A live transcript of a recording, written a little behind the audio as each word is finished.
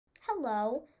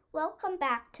Hello, welcome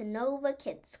back to Nova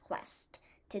Kids Quest.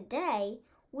 Today,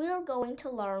 we're going to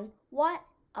learn what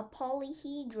a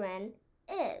polyhedron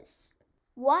is.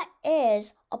 What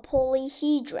is a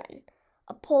polyhedron?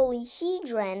 A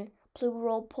polyhedron,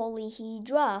 plural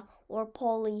polyhedra or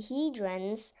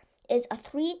polyhedrons, is a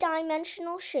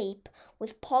three-dimensional shape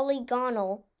with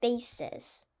polygonal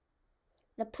faces.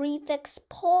 The prefix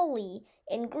poly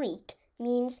in Greek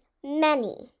means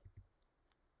many.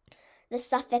 The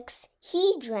suffix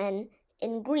hedron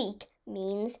in Greek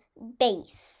means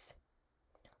base.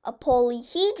 A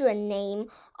polyhedron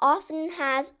name often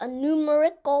has a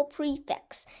numerical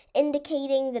prefix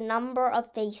indicating the number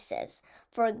of faces.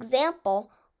 For example,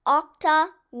 octa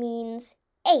means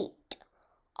 8.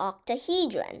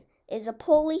 Octahedron is a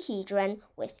polyhedron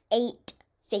with 8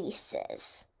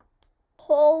 faces.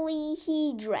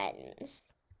 Polyhedrons.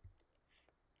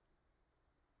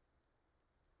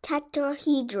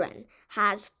 Tetrahedron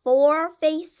has 4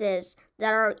 faces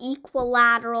that are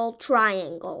equilateral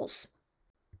triangles.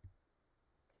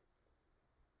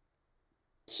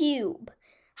 Cube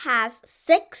has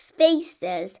 6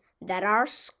 faces that are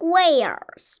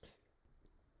squares.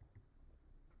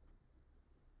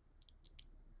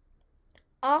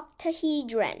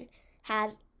 Octahedron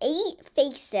has 8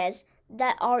 faces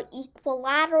that are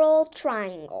equilateral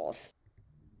triangles.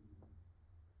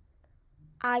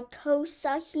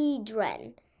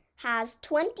 Icosahedron has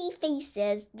 20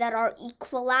 faces that are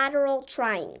equilateral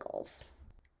triangles.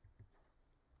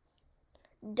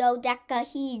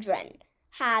 Dodecahedron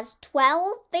has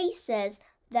 12 faces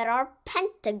that are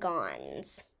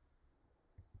pentagons.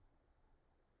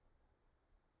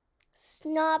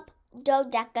 Snub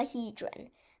dodecahedron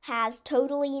has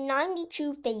totally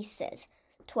 92 faces,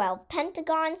 12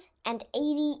 pentagons, and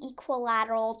 80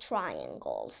 equilateral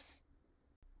triangles.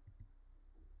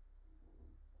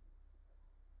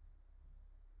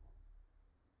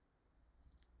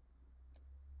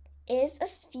 Is a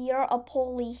sphere a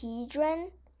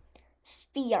polyhedron?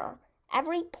 Sphere.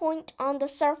 Every point on the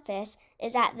surface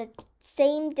is at the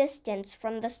same distance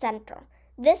from the center.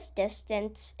 This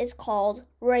distance is called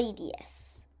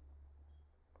radius.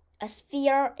 A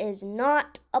sphere is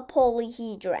not a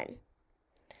polyhedron,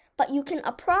 but you can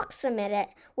approximate it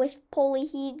with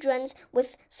polyhedrons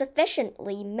with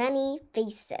sufficiently many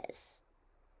faces.